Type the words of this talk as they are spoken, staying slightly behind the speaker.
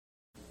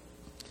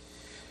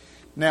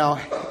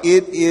Now,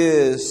 it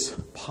is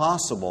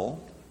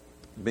possible,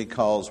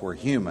 because we're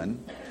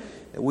human,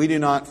 that we do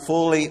not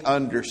fully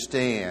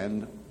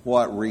understand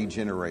what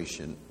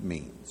regeneration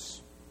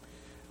means.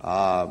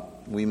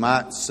 We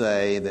might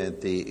say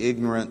that the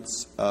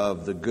ignorance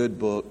of the good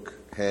book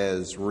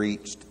has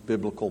reached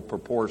biblical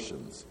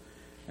proportions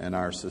in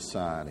our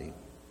society.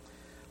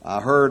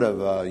 I heard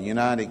of a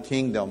United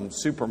Kingdom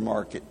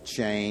supermarket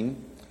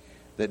chain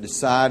that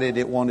decided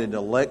it wanted to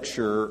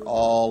lecture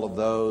all of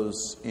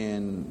those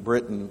in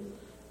Britain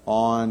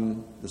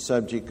on the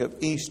subject of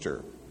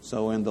Easter.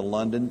 So in the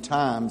London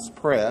Times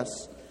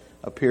press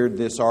appeared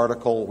this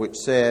article which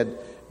said,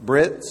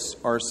 Brits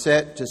are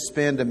set to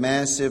spend a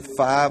massive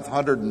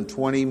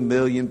 £520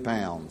 million.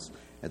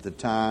 At the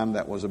time,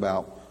 that was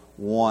about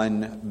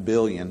 $1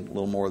 billion, a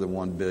little more than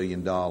 $1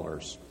 billion.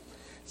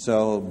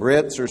 So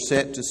Brits are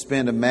set to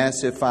spend a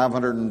massive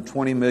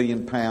 £520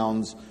 million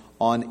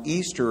on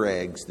Easter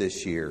eggs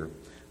this year.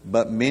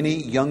 But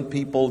many young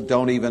people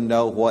don't even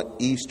know what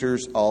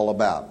Easter's all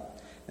about.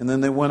 And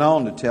then they went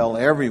on to tell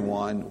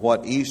everyone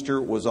what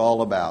Easter was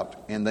all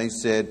about. And they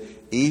said,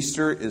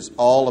 Easter is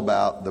all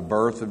about the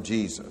birth of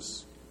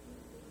Jesus.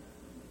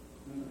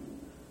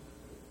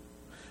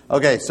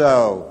 Okay,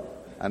 so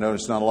I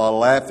noticed not a lot of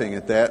laughing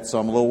at that, so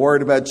I'm a little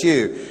worried about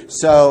you.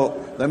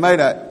 So they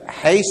made a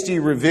hasty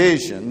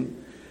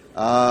revision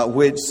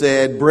which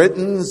said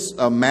Britain's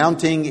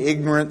mounting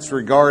ignorance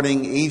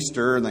regarding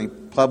Easter, and they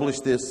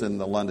published this in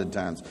the London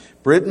Times.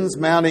 Britain's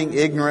mounting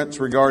ignorance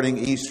regarding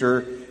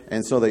Easter,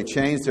 and so they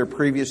changed their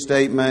previous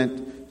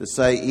statement to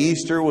say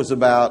Easter was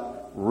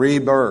about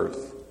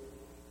rebirth.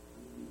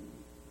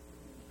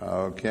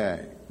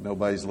 Okay,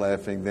 nobody's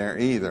laughing there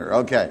either.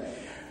 Okay,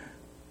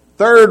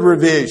 third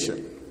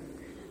revision.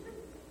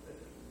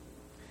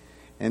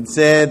 And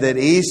said that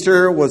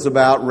Easter was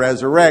about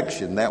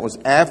resurrection. That was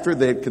after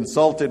they had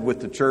consulted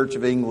with the Church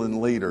of England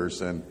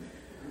leaders and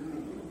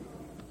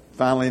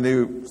finally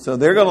knew. So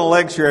they're going to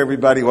lecture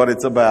everybody what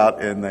it's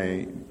about, and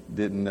they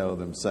didn't know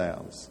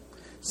themselves.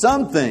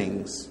 Some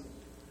things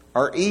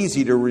are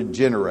easy to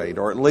regenerate,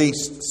 or at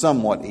least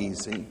somewhat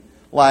easy.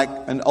 Like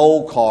an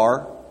old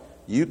car.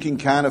 You can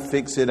kind of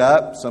fix it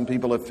up. Some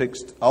people have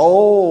fixed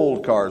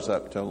old cars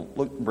up to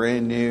look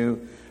brand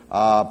new.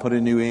 Put a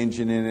new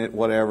engine in it,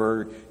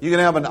 whatever. You can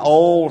have an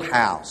old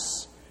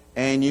house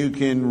and you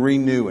can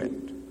renew it.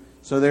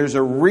 So there's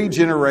a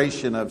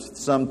regeneration of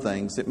some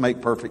things that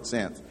make perfect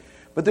sense.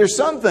 But there's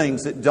some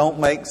things that don't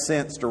make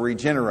sense to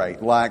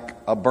regenerate, like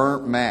a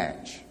burnt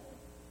match.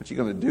 What are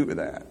you going to do with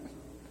that?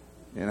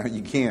 You know,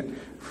 you can't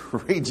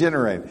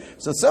regenerate.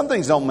 So some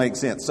things don't make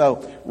sense.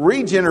 So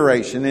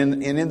regeneration,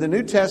 and in the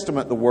New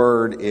Testament the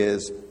word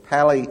is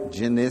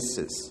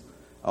paligenesis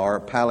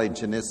or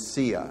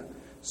paligenesia.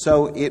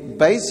 So it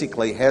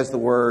basically has the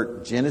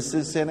word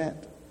Genesis in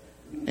it.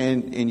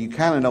 And you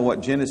kind of know what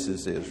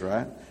Genesis is,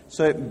 right?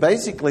 So it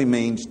basically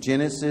means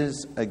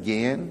Genesis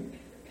again.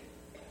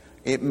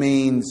 It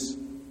means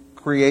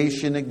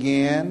creation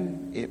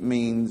again. It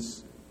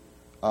means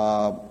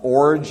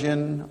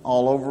origin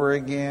all over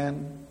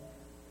again.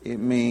 It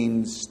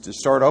means to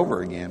start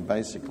over again,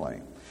 basically.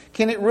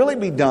 Can it really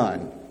be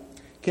done?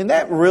 Can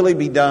that really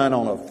be done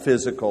on a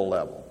physical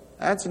level?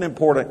 That's an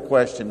important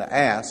question to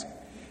ask.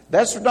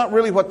 That's not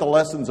really what the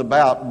lesson's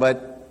about,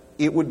 but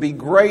it would be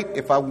great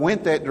if I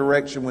went that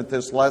direction with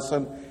this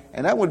lesson,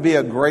 and that would be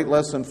a great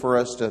lesson for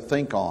us to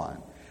think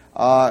on.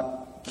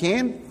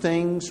 Can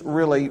things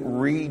really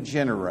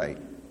regenerate?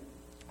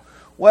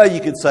 Well, you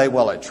could say,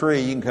 well, a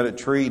tree, you can cut a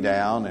tree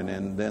down,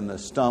 and then the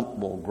stump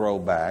will grow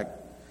back.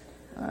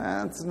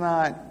 That's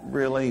not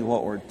really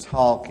what we're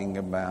talking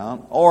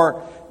about.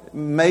 Or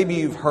maybe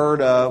you've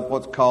heard of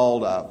what's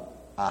called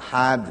a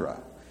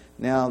hydra.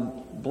 Now,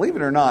 believe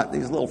it or not,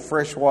 these little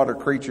freshwater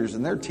creatures,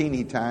 and they're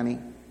teeny tiny.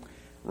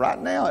 Right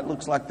now, it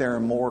looks like they're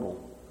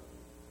immortal.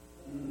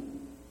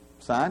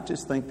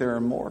 Scientists think they're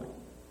immortal.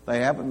 They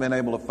haven't been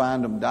able to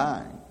find them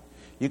dying.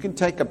 You can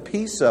take a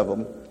piece of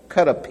them,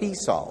 cut a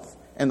piece off,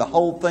 and the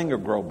whole thing will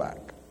grow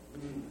back.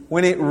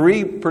 When it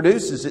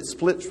reproduces, it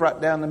splits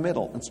right down the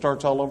middle and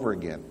starts all over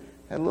again.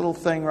 That little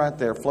thing right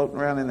there floating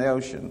around in the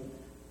ocean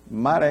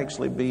might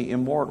actually be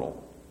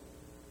immortal.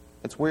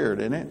 It's weird,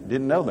 isn't it?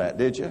 Didn't know that,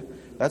 did you?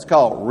 That's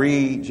called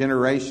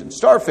regeneration.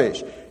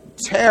 Starfish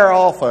tear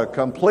off a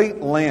complete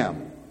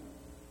limb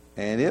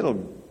and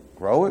it'll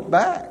grow it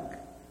back.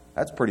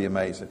 That's pretty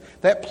amazing.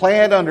 That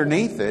plant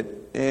underneath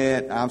it,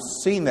 and I've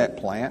seen that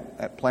plant.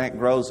 That plant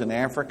grows in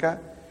Africa.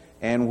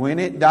 And when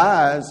it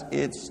dies,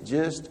 it's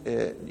just,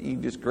 you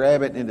just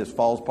grab it and it just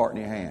falls apart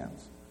in your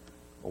hands.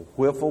 A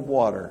whiff of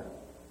water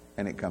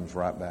and it comes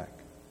right back.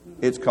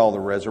 It's called the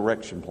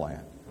resurrection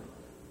plant.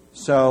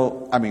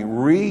 So,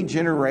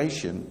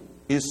 regeneration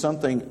is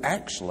something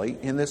actually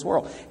in this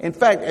world. In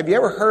fact, have you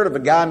ever heard of a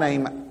guy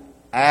named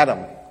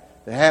Adam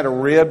that had a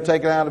rib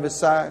taken out of his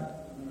side?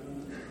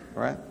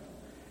 Right?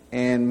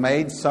 And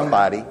made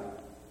somebody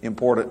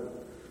important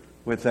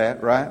with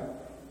that, right?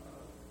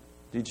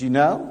 Did you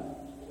know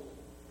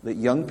that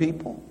young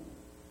people,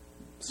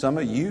 some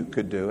of you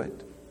could do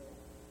it,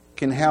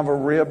 can have a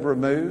rib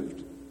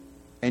removed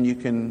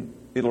and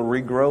it'll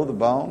regrow the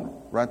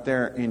bone right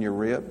there in your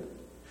rib.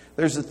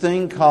 There's a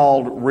thing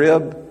called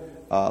rib,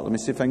 let me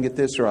see if I can get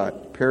this right,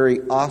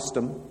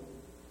 periosteum,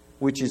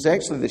 which is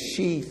actually the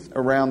sheath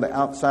around the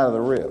outside of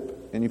the rib.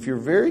 And if you're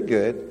very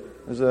good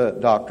as a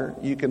doctor,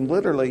 you can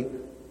literally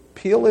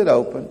peel it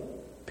open,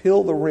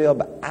 peel the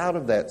rib out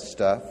of that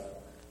stuff,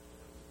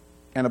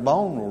 and a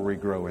bone will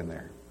regrow in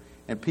there.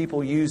 And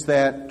people use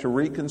that to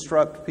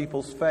reconstruct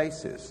people's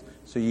faces.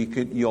 So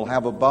you'll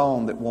have a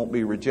bone that won't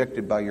be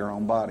rejected by your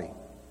own body.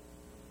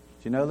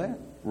 Did you know that?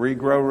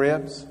 Regrow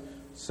ribs.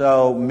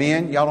 So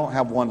men, y'all don't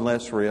have one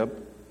less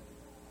rib.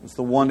 It's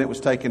the one that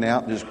was taken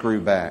out and just grew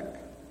back.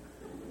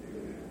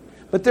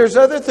 But there's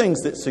other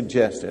things that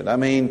suggest it. I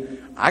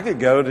mean, I could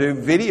go to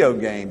video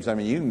games. I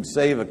mean, you can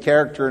save a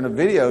character in a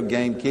video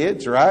game,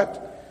 kids, right?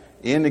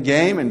 In the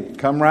game and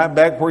come right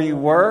back where you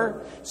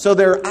were. So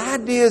there are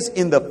ideas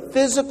in the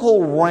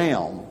physical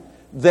realm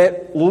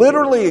that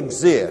literally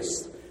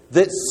exist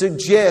that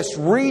suggest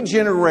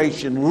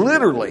regeneration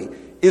literally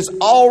is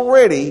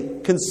already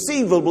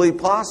conceivably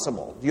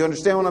possible. Do you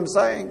understand what I'm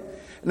saying?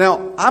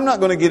 Now, I'm not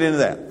going to get into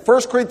that.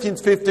 1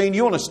 Corinthians 15,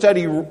 you want to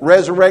study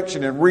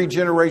resurrection and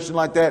regeneration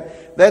like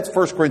that, that's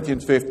 1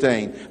 Corinthians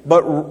 15.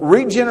 But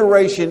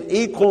regeneration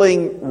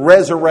equaling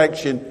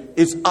resurrection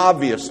is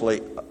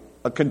obviously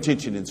a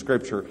contention in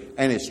Scripture,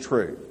 and it's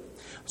true.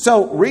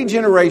 So,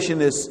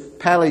 regeneration is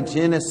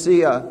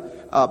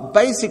palingenesia,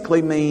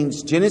 basically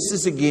means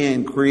Genesis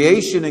again,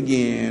 creation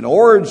again,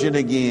 origin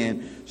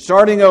again,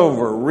 starting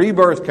over,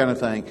 rebirth kind of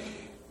thing.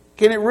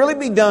 Can it really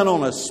be done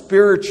on a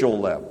spiritual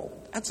level?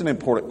 That's an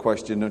important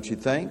question, don't you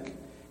think?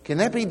 Can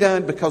that be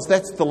done? Because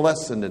that's the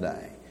lesson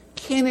today.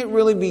 Can it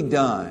really be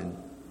done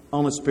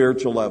on a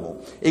spiritual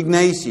level?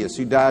 Ignatius,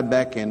 who died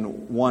back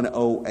in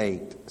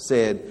 108,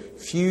 said,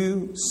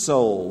 "Few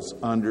souls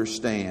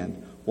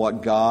understand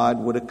what God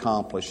would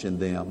accomplish in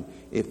them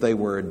if they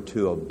were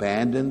to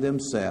abandon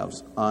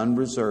themselves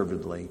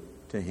unreservedly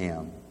to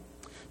Him."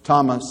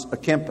 Thomas à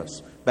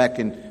Kempis,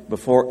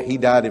 before he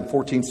died in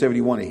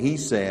 1471, he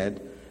said,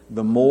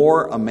 "The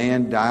more a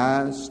man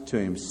dies to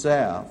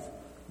himself,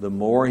 the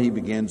more he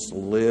begins to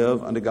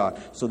live unto God."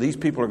 So these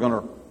people are going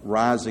to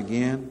rise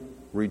again,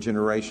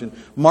 regeneration.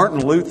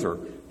 Martin Luther,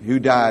 who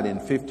died in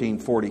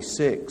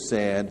 1546,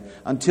 said,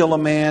 "Until a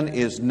man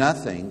is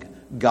nothing,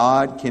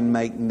 God can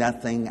make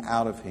nothing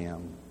out of him."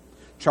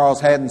 Charles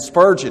Haddon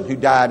Spurgeon, who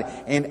died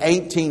in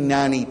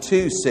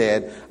 1892,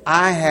 said,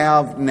 "I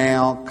have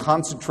now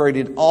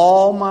concentrated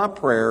all my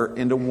prayer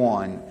into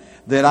one,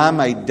 that I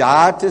may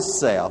die to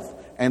self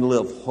and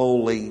live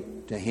wholly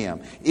to Him."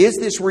 Is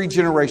this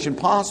regeneration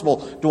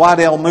possible? Dwight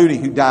L. Moody,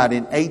 who died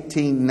in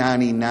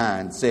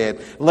 1899, said,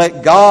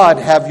 "Let God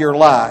have your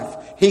life.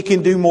 He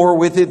can do more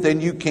with it than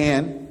you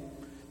can."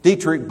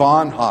 Dietrich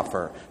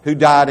Bonhoeffer, who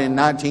died in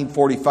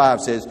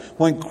 1945, says,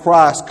 "When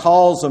Christ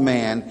calls a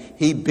man,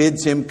 He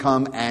bids him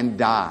come and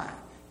die."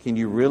 Can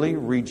you really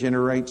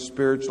regenerate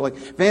spiritually?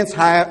 Vance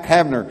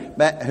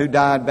Havner, who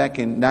died back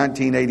in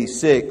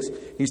 1986,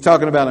 he's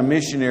talking about a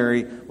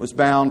missionary was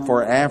bound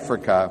for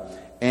Africa.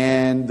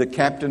 And the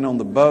captain on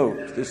the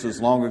boat, this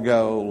was long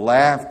ago,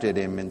 laughed at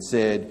him and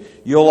said,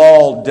 "You'll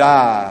all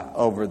die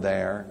over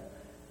there."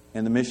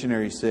 And the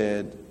missionary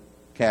said,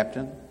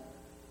 "Captain,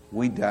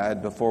 we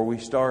died before we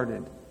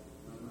started."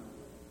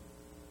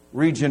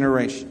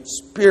 Regeneration,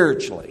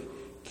 spiritually.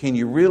 Can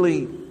you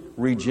really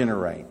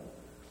regenerate?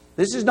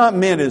 This is not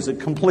meant as a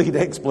complete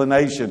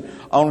explanation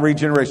on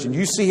regeneration.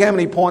 You see how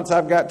many points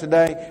I've got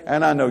today?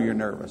 And I know you're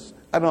nervous.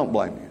 I don't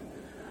blame you.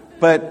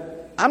 But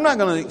I'm not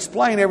going to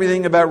explain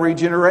everything about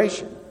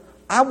regeneration.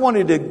 I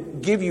wanted to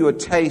give you a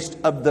taste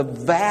of the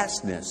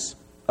vastness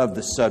of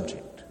the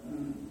subject.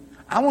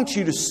 I want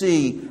you to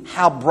see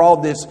how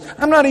broad this...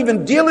 I'm not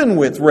even dealing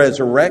with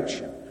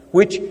resurrection,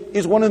 which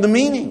is one of the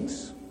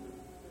meanings.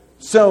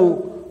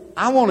 So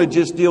I want to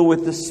just deal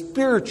with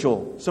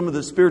some of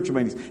the spiritual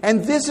meanings.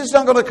 And this is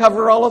not going to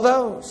cover all of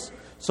those.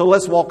 So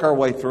let's walk our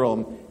way through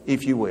them,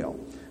 if you will.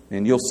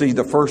 And you'll see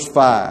the first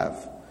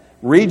 5.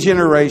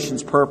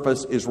 Regeneration's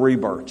purpose is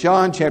rebirth.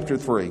 John chapter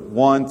 3,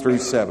 1 through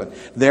 7.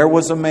 There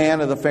was a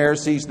man of the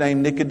Pharisees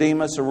named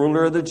Nicodemus, a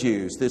ruler of the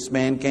Jews. This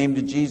man came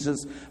to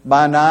Jesus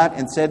by night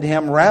and said to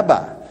him,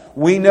 "Rabbi,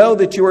 we know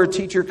that you are a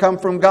teacher come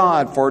from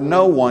God, for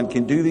no one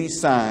can do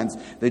these signs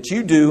that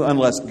you do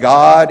unless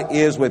God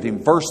is with him."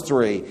 Verse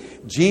 3,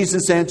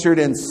 Jesus answered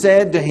and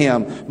said to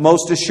him,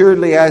 "Most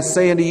assuredly I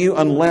say unto you,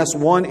 unless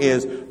one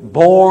is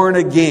born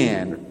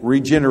again,"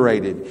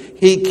 regenerated,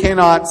 "he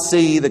cannot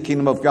see the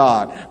kingdom of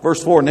God."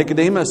 Verse 4,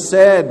 Nicodemus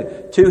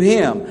said to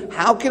him,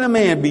 "How can a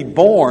man be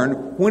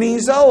born when he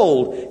is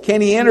old?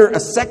 Can he enter a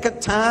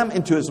second time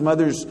into his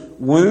mother's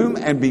womb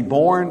and be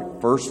born?"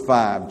 Verse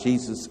 5,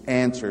 Jesus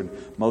answered,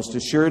 "Most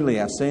assuredly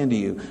I say unto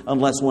you,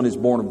 unless one is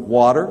born of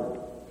water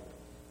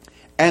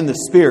and the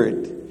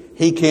Spirit,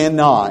 he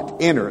cannot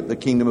enter the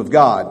kingdom of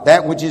God.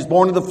 That which is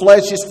born of the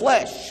flesh is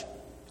flesh,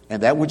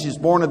 and that which is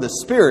born of the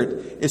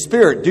Spirit is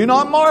spirit. Do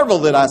not marvel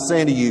that I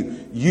say unto you,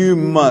 you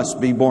must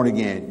be born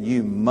again."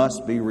 You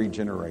must be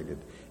regenerated.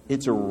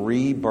 It's a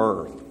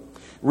rebirth.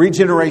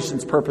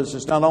 Regeneration's purpose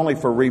is not only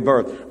for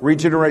rebirth.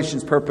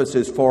 Regeneration's purpose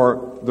is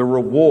for the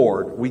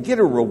reward. We get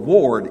a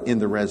reward in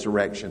the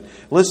resurrection.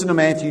 Listen to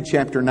Matthew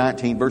chapter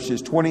 19, verses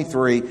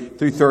 23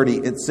 through 30.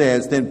 It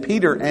says, Then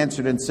Peter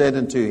answered and said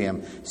unto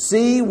him,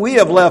 See, we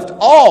have left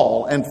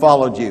all and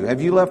followed you.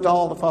 Have you left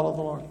all to follow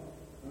the Lord?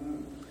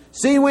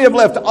 See, we have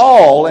left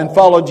all and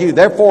followed you.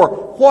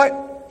 Therefore,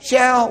 what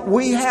shall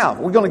we have?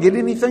 We're going to get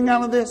anything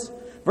out of this?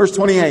 Verse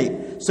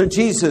 28. So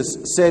Jesus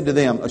said to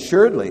them,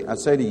 Assuredly, I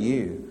say to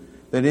you,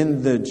 that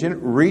in the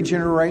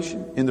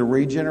regeneration,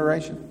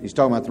 he's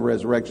talking about the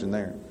resurrection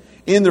there.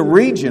 In the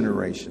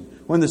regeneration,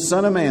 when the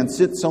Son of Man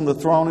sits on the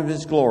throne of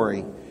His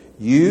glory,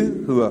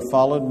 you who have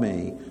followed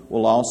me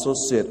will also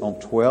sit on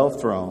 12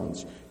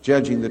 thrones,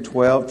 judging the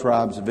 12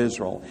 tribes of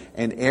Israel.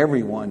 And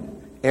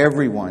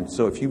everyone,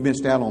 so if you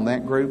missed out on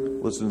that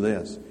group, listen to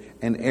this.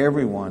 And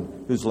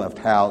everyone who's left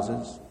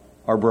houses,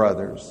 or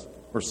brothers,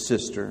 or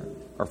sister,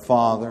 or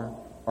father,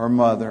 or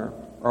mother,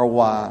 or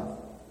wife,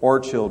 or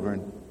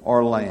children,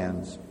 or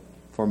lands,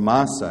 for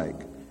my sake,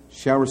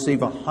 shall receive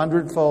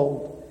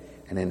 100-fold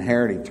and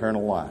inherit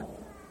eternal life.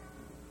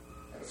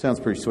 Sounds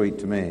pretty sweet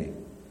to me.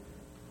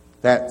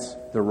 That's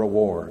the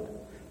reward.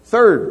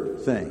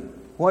 Third thing,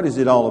 what is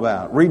it all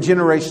about?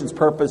 Regeneration's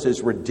purpose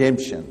is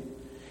redemption.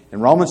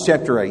 In Romans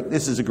chapter 8,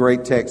 this is a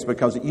great text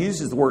because it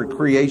uses the word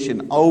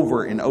creation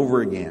over and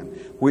over again,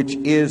 which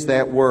is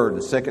that word,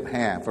 the second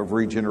half of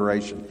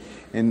regeneration.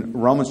 In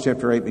Romans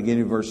chapter 8,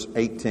 beginning verse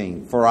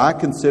 18. For I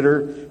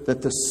consider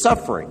that the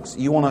sufferings,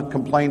 you want to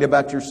complain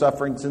about your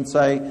sufferings and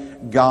say,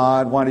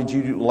 God, why did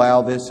you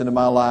allow this into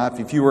my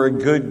life? If you were a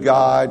good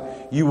God,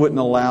 you wouldn't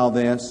allow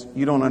this.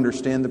 You don't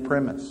understand the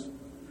premise.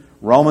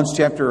 Romans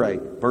chapter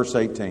 8, verse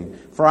 18.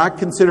 For I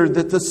consider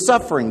that the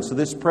sufferings of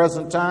this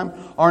present time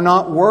are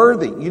not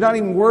worthy. You're not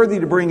even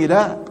worthy to bring it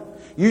up.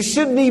 You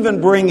shouldn't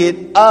even bring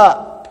it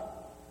up.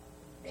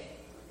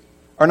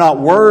 Are not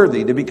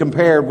worthy to be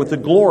compared with the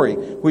glory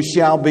which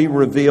shall be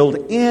revealed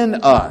in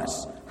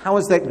us. How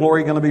is that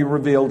glory going to be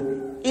revealed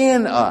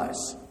in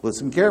us?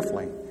 Listen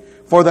carefully.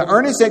 For the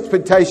earnest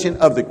expectation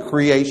of the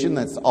creation,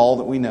 that's all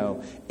that we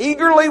know,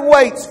 eagerly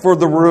waits for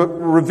the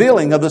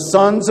revealing of the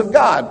sons of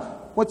God.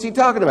 What's he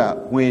talking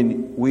about?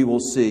 When we will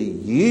see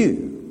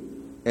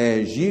you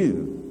as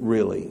you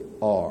really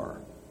are.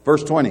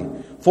 Verse 20.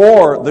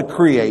 For the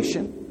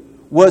creation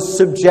was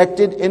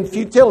subjected in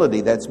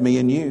futility. That's me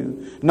and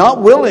you.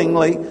 Not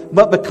willingly,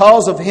 but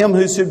because of Him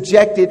who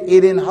subjected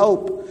it in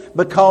hope.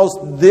 Because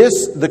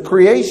the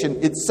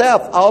creation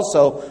itself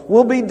also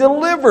will be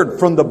delivered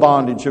from the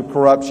bondage of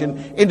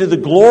corruption into the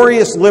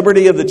glorious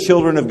liberty of the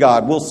children of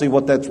God. We'll see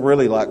what that's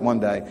really like one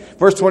day.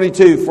 Verse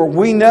 22, for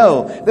we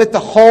know that the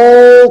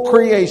whole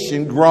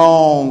creation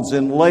groans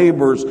and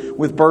labors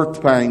with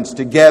birth pains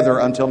together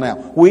until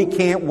now. We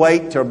can't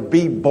wait to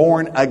be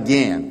born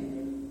again.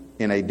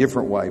 In a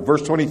different way.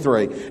 Verse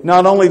 23,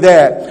 not only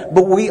that,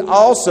 but we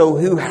also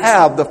who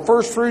have the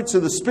first fruits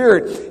of the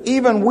Spirit,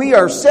 even we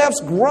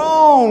ourselves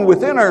groan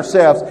within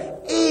ourselves,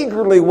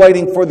 eagerly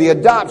waiting for the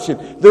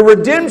adoption, the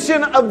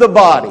redemption of the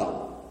body.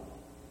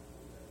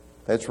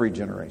 That's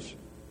regeneration.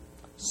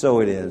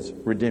 So it is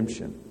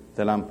redemption.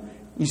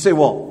 You say,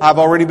 well, I've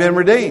already been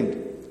redeemed.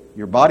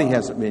 Your body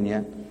hasn't been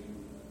yet.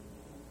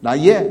 Not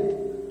yet.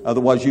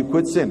 Otherwise you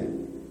quit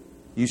sinning.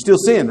 You still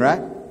sin,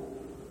 right?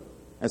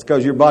 That's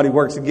because your body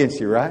works against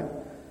you, right?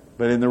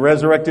 But in the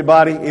resurrected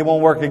body, it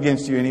won't work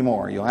against you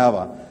anymore. You'll have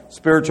a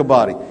spiritual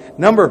body.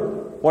 Number,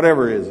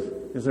 whatever it is.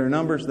 Is there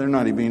numbers? There are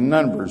not even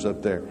numbers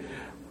up there.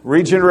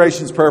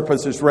 Regeneration's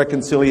purpose is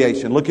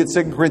reconciliation. Look at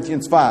 2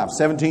 Corinthians 5,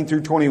 17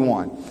 through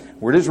 21.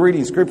 We're just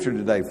reading Scripture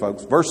today,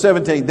 folks. Verse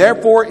 17,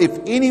 therefore, if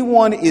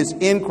anyone is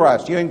in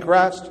Christ. You in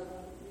Christ?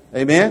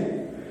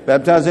 Amen?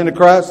 Baptized into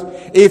Christ?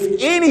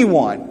 If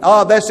anyone,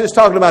 that's just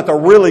talking about the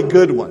really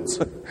good ones.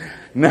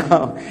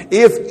 No,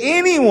 if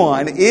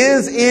anyone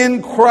is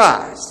in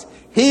Christ,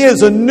 he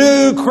is a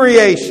new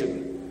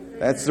creation.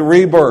 That's the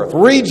rebirth,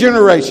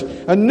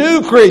 regeneration, a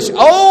new creation.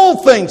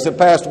 All things have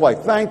passed away.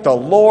 Thank the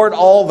Lord,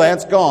 all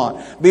that's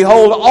gone.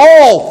 Behold,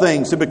 all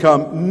things have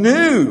become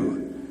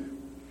new.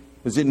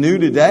 Is it new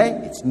today?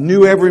 It's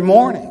new every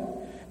morning.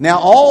 Now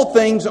all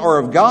things are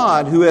of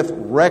God who hath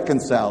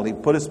reconciled. He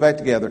put us back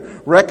together.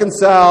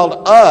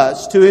 Reconciled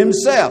us to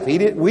Himself. We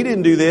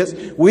didn't do this.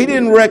 We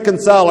didn't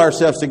reconcile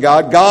ourselves to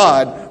God.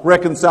 God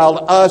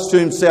reconciled us to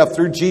Himself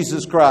through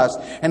Jesus Christ.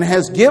 And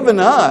has given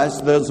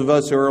us, those of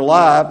us who are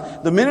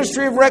alive, the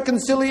ministry of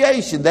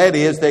reconciliation. That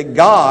is, that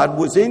God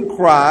was in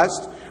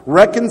Christ,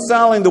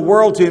 reconciling the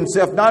world to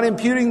Himself, not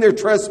imputing their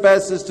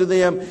trespasses to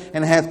them,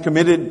 and hath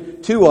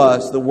committed to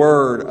us the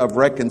word of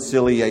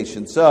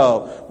reconciliation.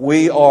 So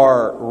we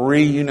are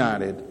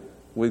reunited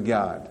with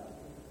God.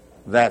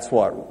 That's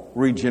what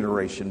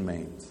regeneration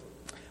means.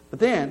 But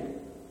then,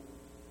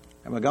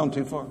 have I gone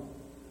too far?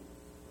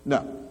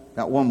 No,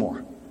 got one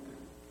more.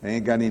 I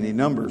ain't got any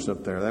numbers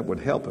up there. That would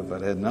help if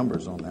I had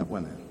numbers on that,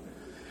 wouldn't it?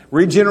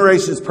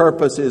 Regeneration's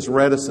purpose is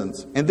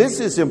reticence. And this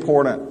is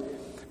important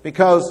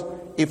because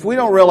if we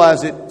don't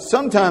realize it,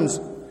 sometimes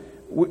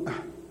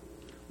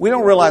we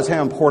don't realize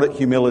how important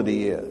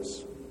humility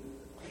is.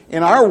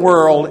 In our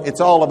world,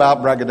 it's all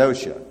about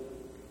braggadocio.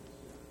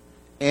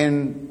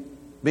 And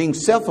being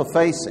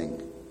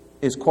self-effacing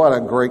is quite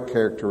a great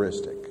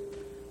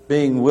characteristic.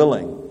 Being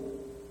willing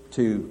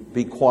to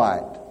be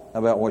quiet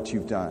about what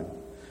you've done.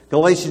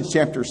 Galatians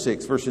chapter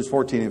 6, verses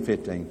 14 and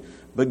 15.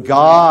 But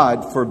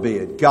God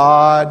forbid that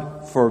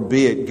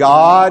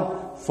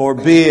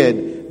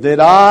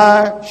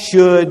I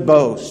should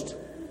boast.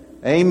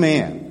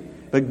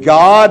 Amen. But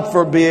God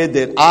forbid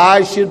that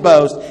I should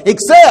boast,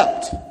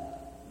 except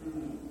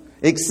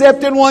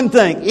in one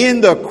thing,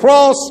 in the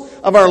cross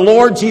of our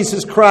Lord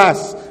Jesus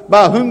Christ,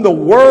 by whom the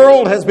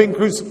world has been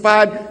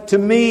crucified to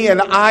me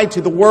and I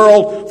to the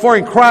world. For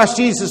in Christ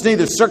Jesus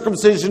neither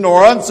circumcision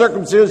nor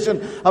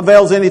uncircumcision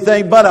avails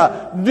anything, but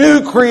a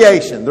new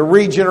creation, the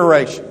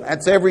regeneration.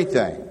 That's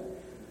everything.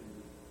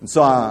 And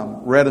so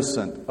I'm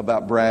reticent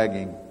about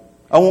bragging.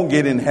 I won't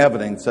get in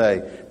heaven and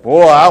say,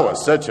 boy, I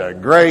was such a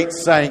great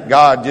saint,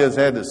 God just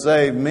had to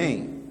save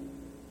me.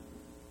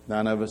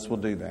 None of us will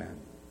do that.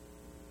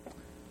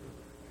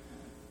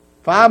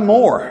 5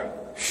 more.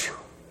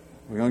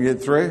 We're going to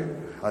get through?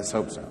 Let's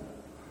hope so.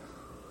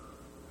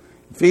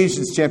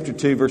 Ephesians chapter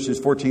 2, verses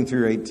 14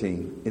 through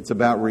 18. It's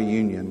about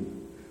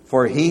reunion.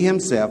 For He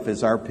Himself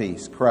is our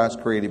peace.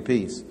 Christ created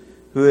peace,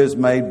 who has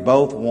made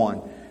both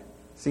one.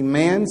 See,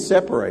 man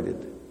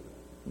separated.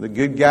 The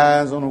good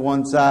guys on the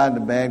one side,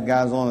 the bad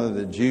guys on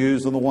the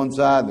Jews on the one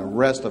side, the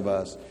rest of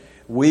us.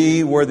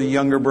 We were the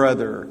younger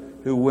brother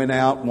who went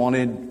out,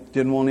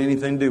 didn't want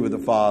anything to do with the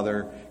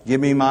father.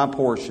 Give me my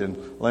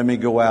portion. Let me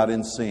go out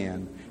and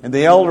sin. And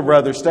the elder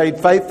brother stayed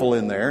faithful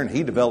in there, and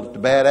he developed a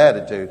bad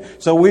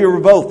attitude. So we were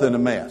both in a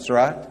mess,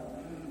 right?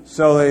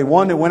 So the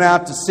one that went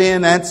out to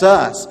sin, that's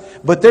us.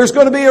 But there's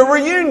going to be a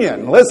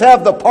reunion. Let's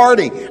have the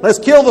party. Let's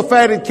kill the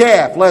fatted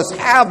calf. Let's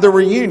have the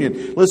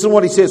reunion. Listen to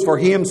what he says. For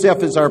He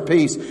Himself is our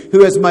peace,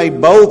 who has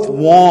made both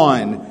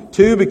one.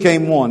 Two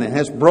became one, and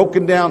has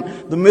broken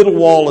down the middle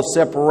wall of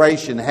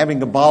separation,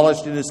 having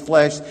abolished in His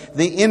flesh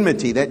the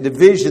enmity, that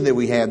division that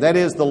we have. That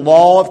is the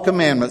law of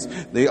commandments.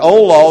 The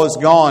old law is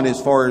gone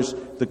as far as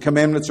the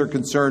commandments are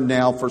concerned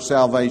now for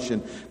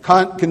salvation,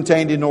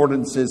 contained in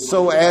ordinances,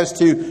 so as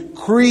to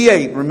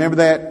create, remember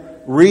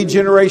that,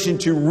 regeneration,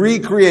 to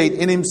recreate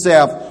in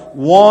Himself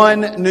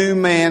one new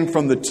man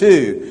from the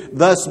two,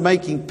 thus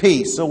making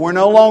peace. So we're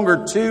no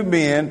longer two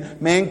men.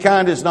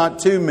 Mankind is not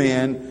two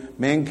men.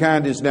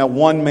 Mankind is now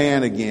one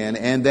man again,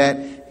 and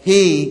that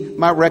He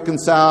might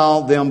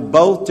reconcile them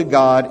both to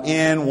God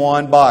in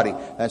one body.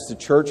 That's the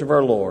church of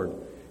our Lord,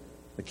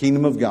 the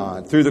kingdom of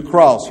God, through the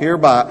cross,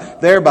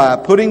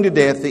 thereby putting to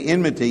death the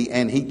enmity.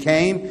 And He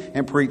came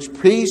and preached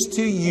peace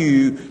to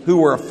you who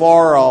were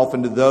afar off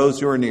and to those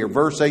who are near.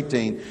 Verse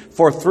 18,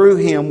 for through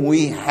Him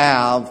we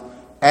have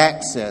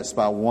access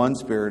by one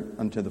Spirit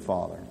unto the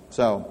Father.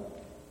 So,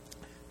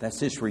 that's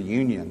this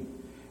reunion.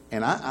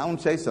 And I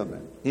want to say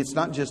something. It's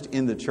not just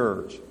in the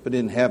church, but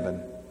in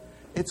heaven.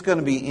 It's going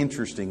to be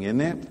interesting,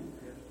 isn't it?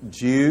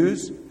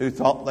 Jews who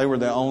thought they were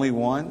the only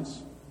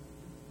ones.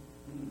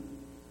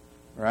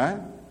 Right?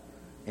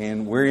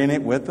 And we're in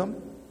it with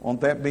them. Won't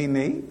that be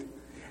neat?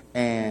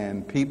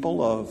 And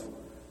people of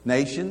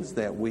nations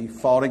that we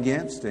fought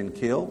against and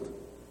killed.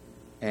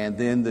 And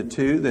then the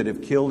two that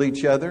have killed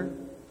each other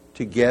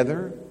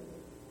together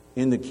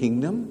in the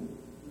kingdom.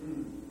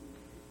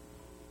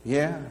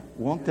 Yeah,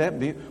 won't that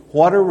be?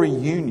 What a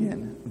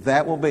reunion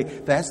that will be.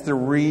 That's the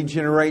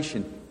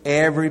regeneration.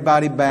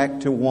 Everybody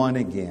back to one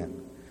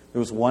again. There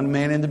was one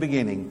man in the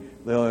beginning.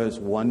 There was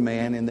one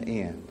man in the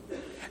end.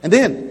 And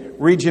then,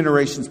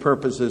 regeneration's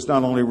purpose is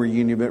not only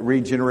reunion, but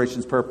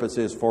regeneration's purpose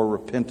is for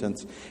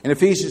repentance. In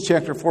Ephesians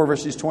chapter 4,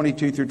 verses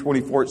 22 through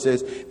 24, it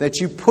says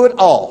that you put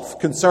off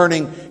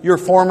concerning your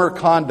former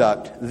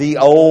conduct the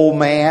old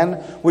man,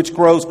 which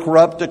grows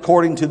corrupt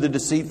according to the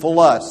deceitful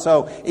lust.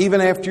 So,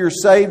 even after you're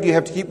saved, you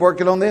have to keep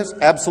working on this?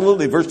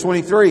 Absolutely. Verse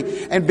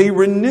 23, and be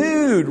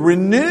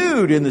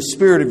renewed in the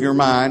spirit of your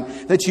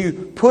mind, that you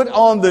put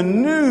on the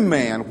new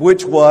man,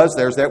 which was,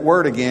 there's that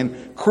word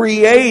again,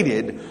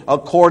 created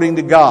according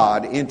to God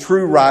in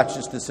true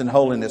righteousness and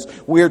holiness.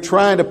 We are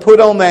trying to put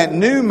on that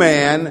new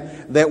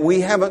man that we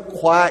haven't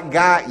quite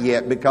got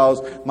yet,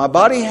 because my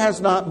body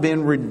has not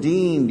been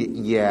redeemed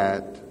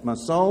yet. My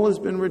soul has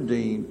been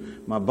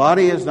redeemed. My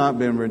body has not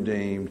been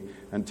redeemed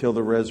until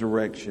the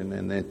resurrection.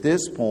 And at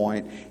this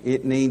point,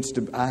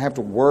 I have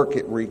to work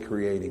at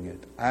recreating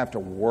it. I have to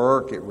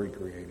work at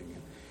recreating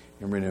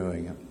it and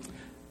renewing it.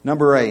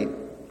 Number 8.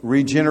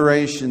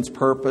 Regeneration's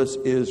purpose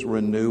is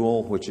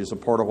renewal, which is a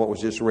part of what was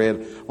just read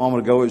a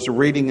moment ago. It was a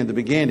reading in the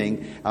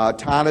beginning.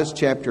 Titus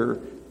chapter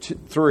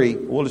 3,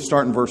 we'll just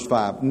start in verse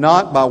 5.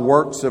 Not by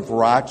works of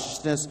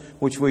righteousness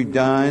which we've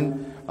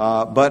done,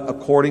 but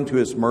according to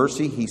His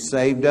mercy He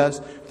saved us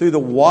through the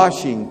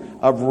washing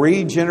of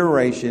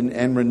regeneration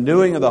and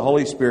renewing of the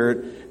Holy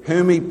Spirit,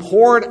 whom He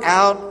poured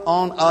out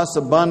on us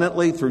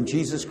abundantly through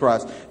Jesus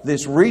Christ.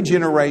 This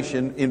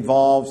regeneration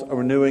involves a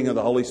renewing of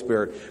the Holy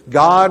Spirit.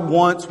 God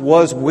once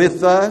was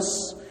with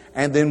us,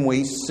 and then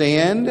we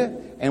sinned,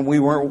 and we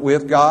weren't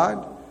with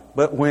God.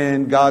 But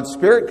when God's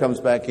Spirit comes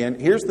back in,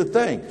 here's the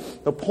thing.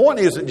 The point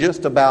isn't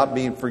just about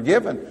being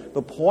forgiven.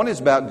 The point is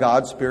about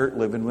God's Spirit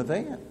living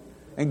within.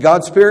 And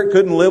God's Spirit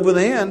couldn't live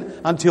within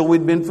until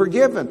we'd been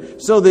forgiven.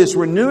 So this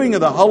renewing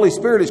of the Holy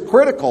Spirit is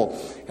critical,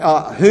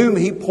 whom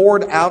He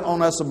poured out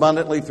on us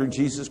abundantly through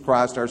Jesus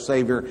Christ our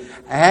Savior.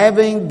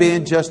 Having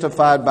been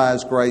justified by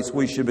His grace,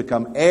 we should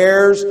become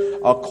heirs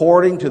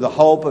according to the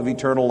hope of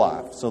eternal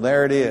life. So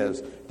there it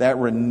is, that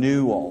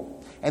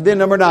renewal. And then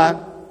number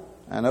 9,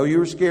 I know you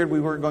were scared we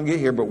weren't going to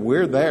get here, but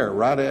we're there,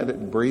 right at it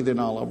and breathing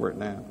all over it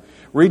now.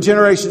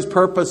 Regeneration's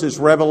purpose is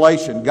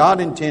revelation. God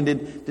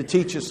intended to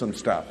teach us some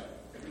stuff.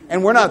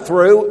 And we're not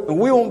through, and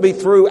we won't be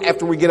through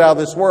after we get out of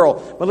this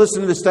world. But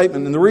listen to this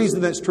statement. And the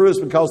reason that's true is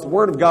because the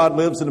Word of God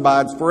lives and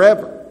abides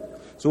forever.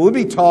 So we'll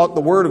be taught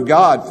the Word of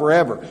God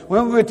forever. We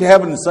won't get to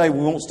heaven and say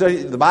we won't study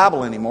the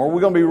Bible anymore.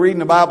 We're going to be reading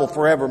the Bible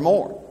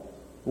forevermore.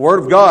 The Word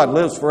of God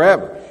lives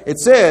forever. It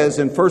says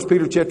in 1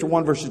 Peter chapter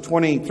 1, verses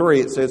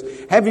 23, it says,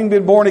 having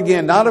been born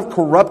again, not of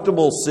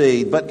corruptible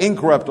seed, but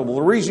incorruptible.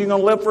 The reason you're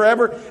going to live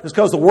forever is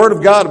because the Word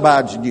of God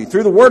abides in you.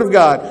 Through the Word of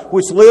God,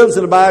 which lives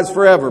and abides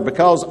forever.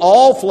 Because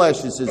all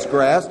flesh is as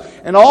grass,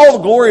 and all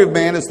the glory of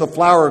man is the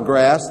flower of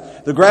grass.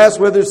 The grass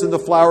withers and the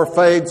flower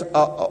fades,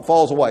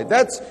 falls away.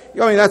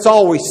 That's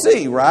all we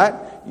see, right?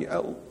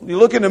 You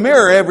look in the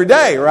mirror every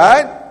day,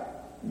 right?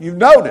 You've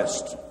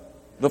noticed.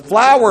 The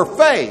flower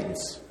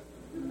fades.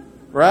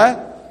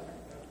 Right?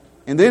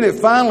 And then it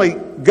finally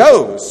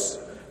goes.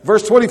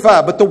 Verse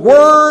 25, but the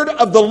word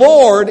of the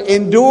Lord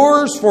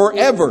endures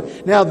forever.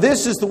 Now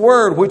this is the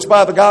word which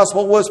by the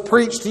gospel was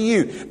preached to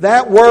you.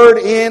 That word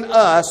in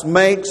us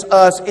makes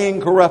us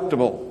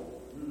incorruptible.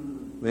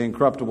 The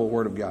incorruptible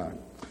word of God.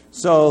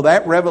 So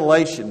that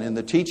revelation and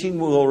the teaching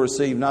we will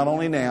receive not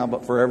only now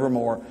but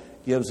forevermore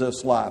gives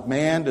us life.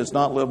 Man does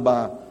not live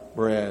by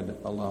bread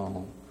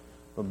alone,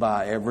 but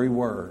by every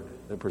word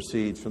that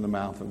proceeds from the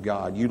mouth of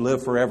God. You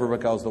live forever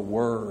because the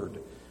Word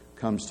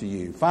comes to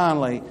you.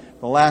 Finally,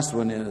 the last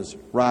one is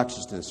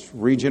righteousness.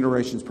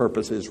 Regeneration's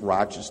purpose is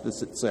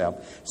righteousness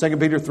itself. 2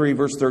 Peter 3,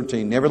 verse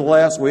 13.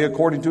 Nevertheless, we,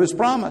 according to His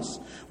promise,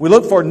 we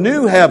look for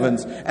new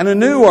heavens and a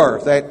new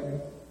earth, that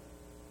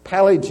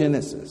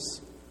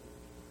paligenesis.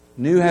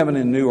 New heaven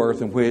and new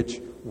earth in which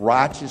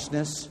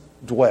righteousness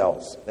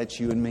dwells. That's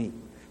you and me.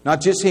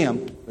 Not just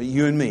Him, but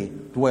you and me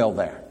dwell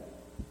there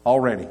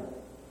already.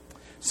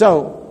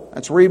 So,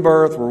 that's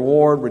rebirth,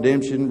 reward,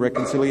 redemption,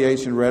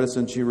 reconciliation,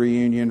 reticence,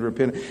 reunion,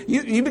 repentance.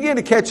 You begin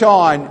to catch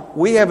on.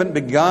 We haven't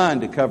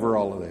begun to cover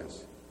all of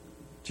this.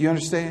 Do you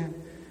understand?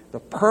 The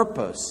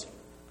purpose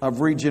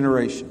of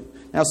regeneration.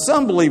 Now,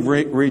 some believe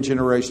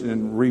regeneration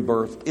and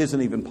rebirth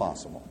isn't even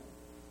possible.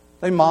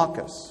 They mock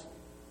us.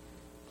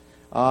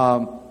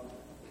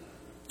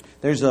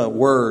 There's a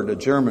word, a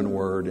German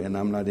word, and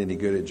I'm not any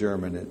good at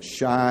German. It's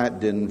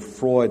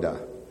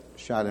Schadenfreude.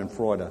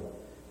 Schadenfreude.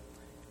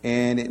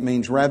 And it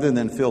means rather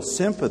than feel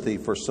sympathy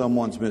for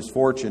someone's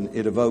misfortune,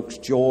 it evokes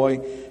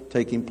joy,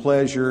 taking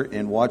pleasure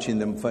in watching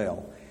them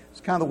fail. It's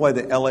kind of the way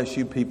the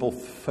LSU people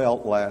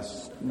felt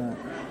last night.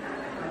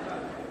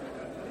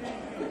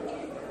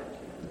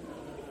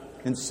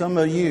 And some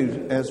of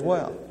you as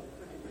well.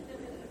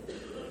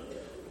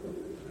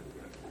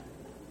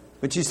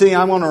 But you see,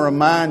 I want to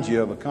remind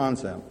you of a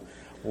concept.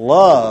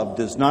 Love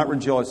does not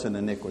rejoice in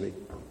iniquity.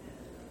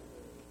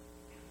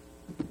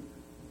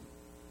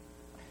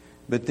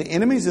 But the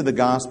enemies of the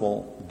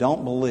gospel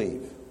don't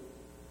believe.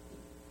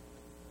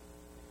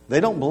 They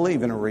don't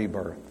believe in a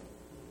rebirth.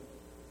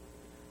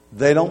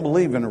 They don't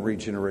believe in a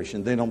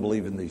regeneration. They don't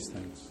believe in these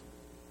things.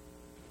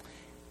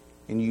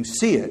 And you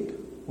see it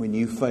when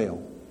you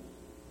fail.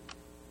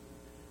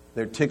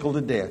 They're tickled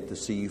to death to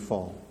see you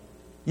fall.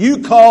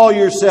 You call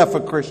yourself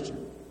a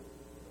Christian.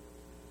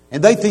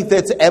 And they think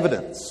that's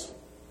evidence.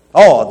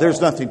 Oh,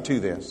 there's nothing to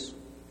this.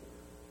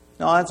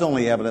 No, that's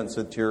only evidence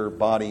that your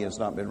body has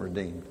not been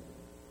redeemed.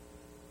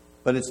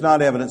 But it's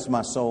not evidence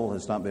my soul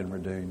has not been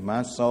redeemed.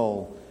 My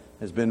soul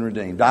has been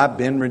redeemed. I've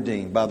been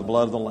redeemed by the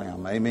blood of the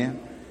Lamb. Amen?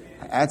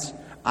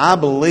 I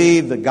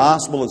believe the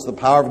gospel is the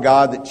power of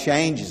God that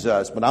changes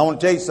us. But I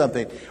want to tell you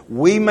something.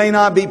 We may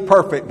not be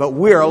perfect, but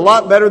we're a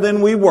lot better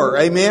than we were.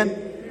 Amen?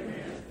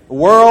 The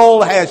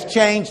world has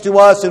changed to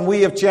us and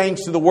we have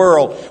changed to the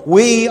world.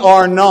 We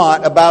are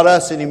not about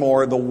us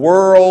anymore. The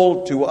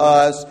world to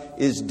us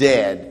is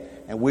dead.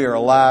 And we are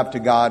alive to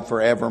God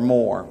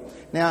forevermore.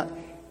 Now,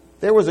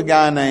 there was a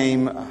guy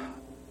named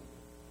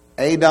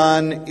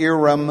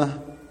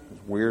Adoniram,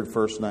 weird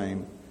first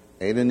name,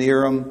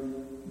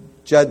 Adoniram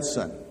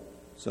Judson.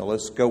 So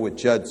let's go with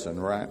Judson,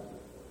 right?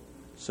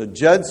 So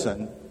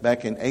Judson,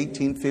 back in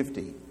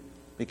 1850,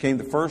 became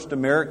the first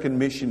American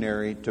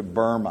missionary to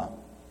Burma.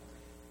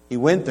 He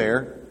went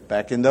there,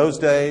 back in those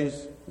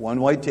days,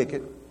 one-way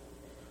ticket.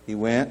 He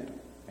went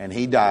and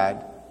he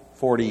died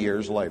 40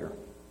 years later.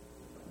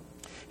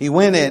 He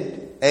went at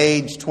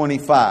age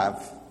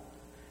 25.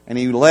 And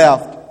he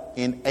left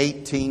in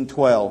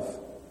 1812.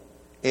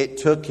 It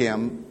took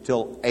him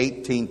till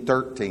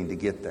 1813 to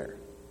get there.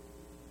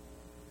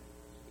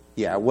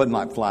 Yeah, it wasn't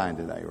like flying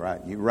today, right?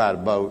 You ride a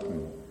boat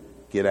and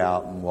get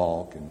out and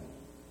walk.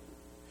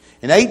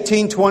 In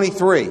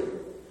 1823,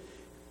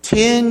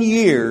 10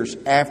 years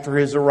after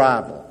his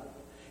arrival,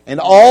 and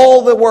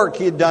all the work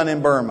he had done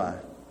in Burma,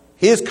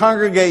 his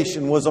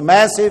congregation was a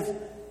massive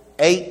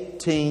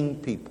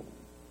 18 people.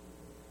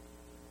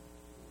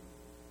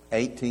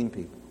 18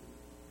 people.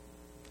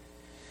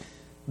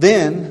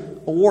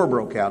 Then a war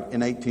broke out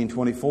in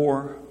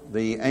 1824,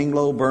 the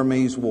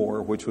Anglo-Burmese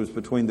War, which was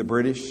between the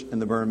British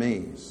and the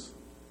Burmese.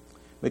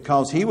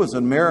 Because he was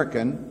an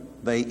American,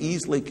 they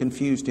easily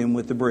confused him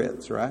with the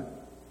Brits, right?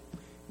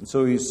 And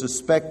so he was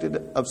suspected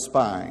of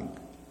spying.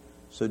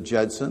 So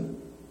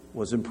Judson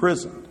was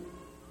imprisoned.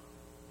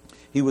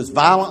 He was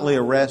violently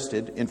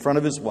arrested in front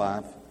of his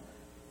wife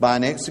by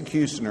an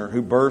executioner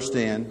who burst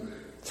in,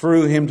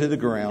 threw him to the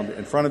ground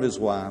in front of his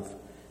wife,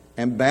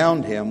 and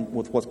bound him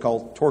with what's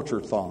called torture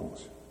thongs.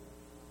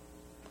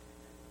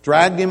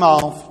 Dragged him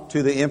off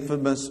to the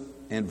infamous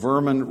and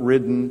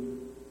vermin-ridden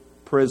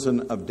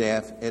prison of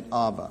death at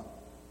Ava.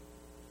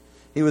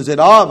 He was at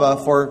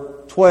Ava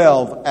for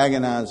 12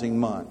 agonizing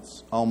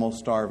months, almost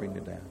starving to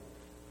death.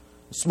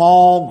 A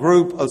small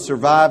group of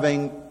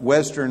surviving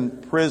Western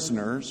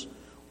prisoners,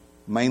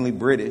 mainly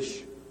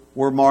British,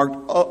 were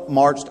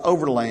marched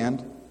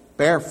overland,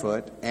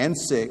 barefoot and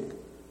sick,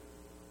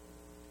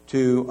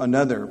 to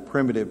another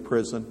primitive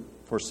prison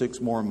for 6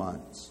 more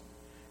months.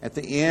 At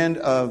the end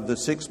of the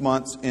 6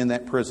 months in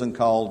that prison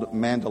called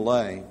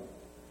Mandalay,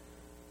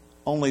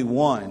 only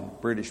one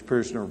British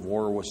prisoner of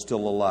war was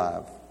still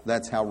alive.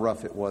 That's how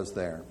rough it was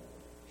there.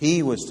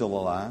 He was still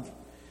alive,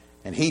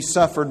 and he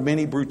suffered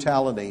many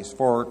brutalities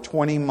for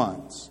 20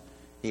 months.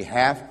 He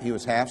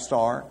was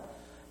half-starved,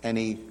 and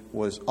he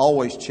was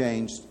always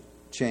chained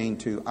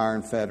to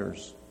iron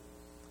fetters.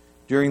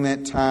 During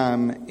that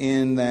time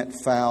in that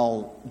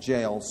foul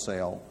jail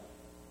cell,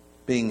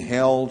 being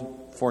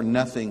held for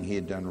nothing he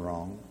had done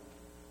wrong,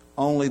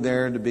 only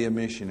there to be a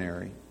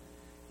missionary,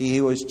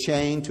 he was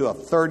chained to a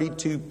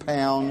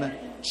 32-pound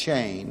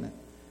chain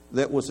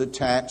that was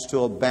attached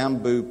to a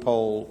bamboo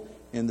pole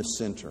in the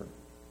center.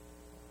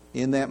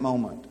 In that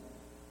moment,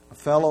 a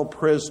fellow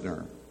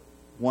prisoner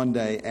one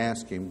day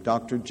asked him,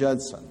 "Dr.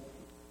 Judson,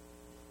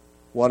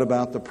 what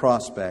about the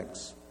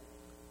prospects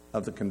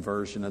of the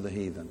conversion of the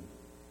heathen?"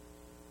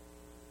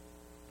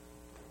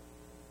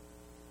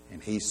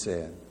 And he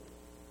said,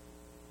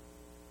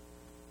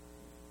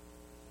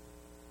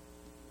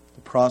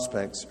 "The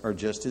prospects are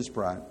just as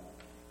bright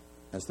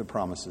as the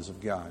promises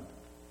of God."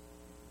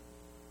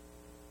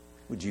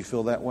 Would you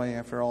feel that way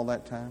after all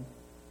that time?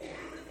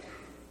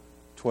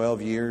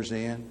 12 years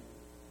in,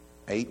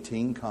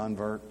 18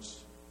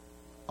 converts,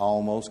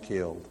 almost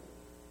killed.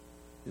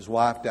 His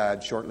wife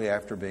died shortly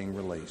after being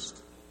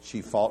released.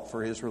 She fought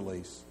for his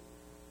release,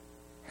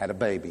 had a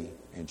baby,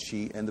 and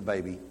she and the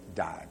baby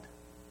died.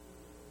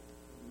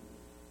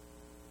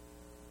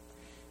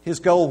 His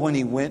goal when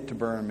he went to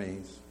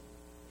Burmese,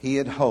 he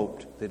had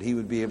hoped that he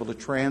would be able to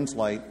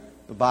translate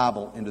the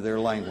Bible into their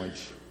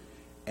language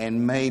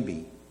and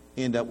maybe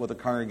end up with a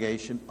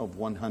congregation of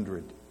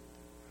 100.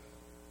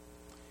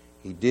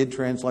 He did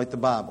translate the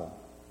Bible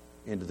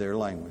into their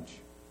language.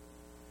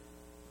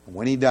 And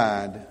when he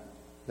died,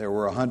 there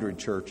were 100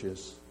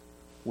 churches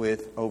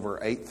with over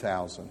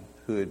 8,000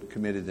 who had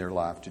committed their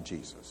life to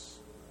Jesus.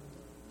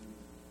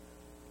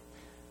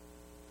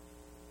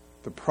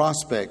 The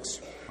prospects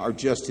are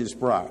just as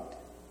bright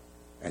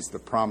as the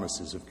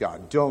promises of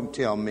God. Don't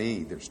tell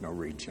me there's no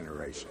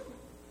regeneration.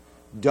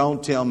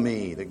 Don't tell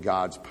me that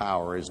God's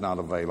power is not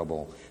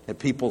available, that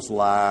people's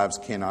lives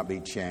cannot be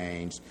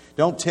changed.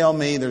 Don't tell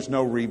me there's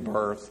no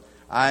rebirth.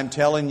 I'm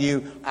telling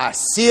you, I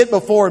see it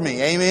before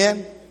me.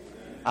 Amen?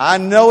 I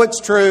know it's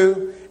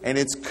true, and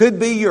it could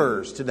be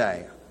yours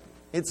today.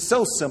 It's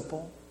so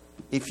simple.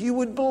 If you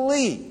would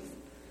believe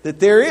that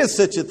there is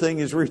such a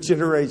thing as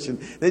regeneration,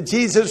 that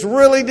Jesus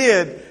really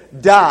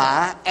did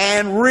die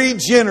and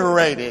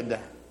regenerated.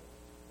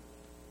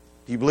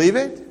 Do you believe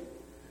it?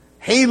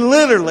 He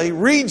literally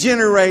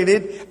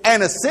regenerated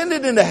and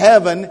ascended into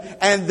heaven,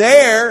 and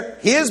there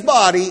his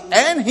body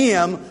and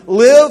him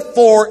live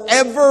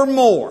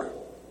forevermore.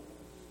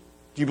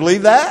 Do you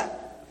believe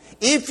that?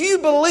 If you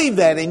believe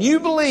that, and you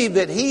believe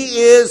that he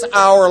is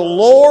our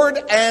Lord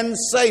and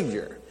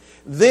Savior,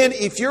 then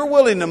if you're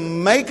willing to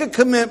make a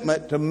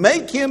commitment to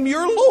make him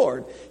your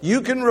Lord,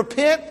 you can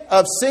repent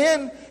of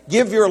sin,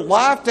 give your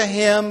life to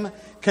him,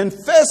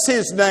 confess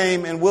his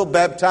name, and we'll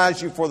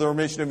baptize you for the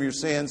remission of your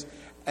sins.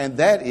 And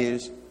that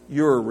is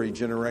your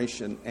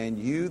regeneration. And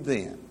you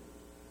then,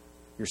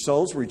 your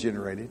soul's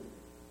regenerated.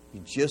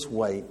 You just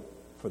wait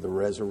for the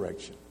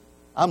resurrection.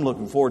 I'm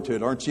looking forward to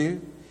it, aren't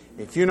you?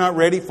 If you're not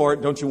ready for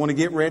it, don't you want to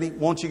get ready?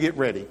 Won't you get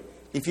ready?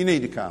 If you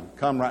need to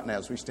come right now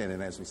as we stand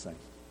and as we sing.